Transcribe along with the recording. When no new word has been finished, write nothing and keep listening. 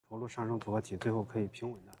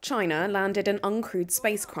China landed an uncrewed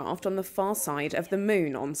spacecraft on the far side of the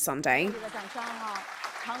moon on Sunday.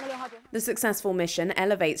 The successful mission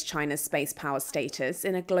elevates China's space power status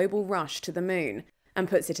in a global rush to the moon and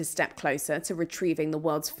puts it a step closer to retrieving the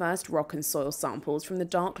world's first rock and soil samples from the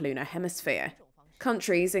dark lunar hemisphere.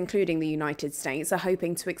 Countries, including the United States, are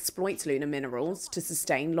hoping to exploit lunar minerals to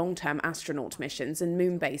sustain long-term astronaut missions and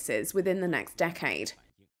moon bases within the next decade.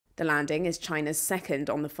 The landing is China's second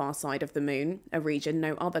on the far side of the moon, a region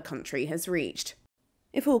no other country has reached.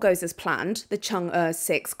 If all goes as planned, the Chang'e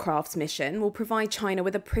 6 crafts mission will provide China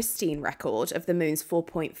with a pristine record of the moon's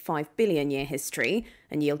 4.5 billion year history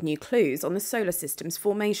and yield new clues on the solar system's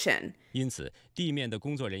formation.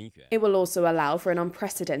 It will also allow for an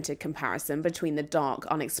unprecedented comparison between the dark,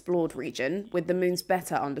 unexplored region with the moon's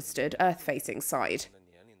better understood Earth-facing side.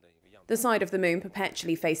 The side of the moon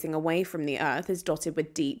perpetually facing away from the Earth is dotted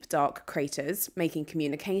with deep, dark craters, making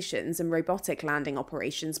communications and robotic landing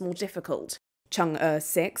operations more difficult. Chang'e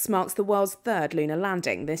 6 marks the world's third lunar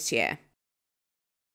landing this year.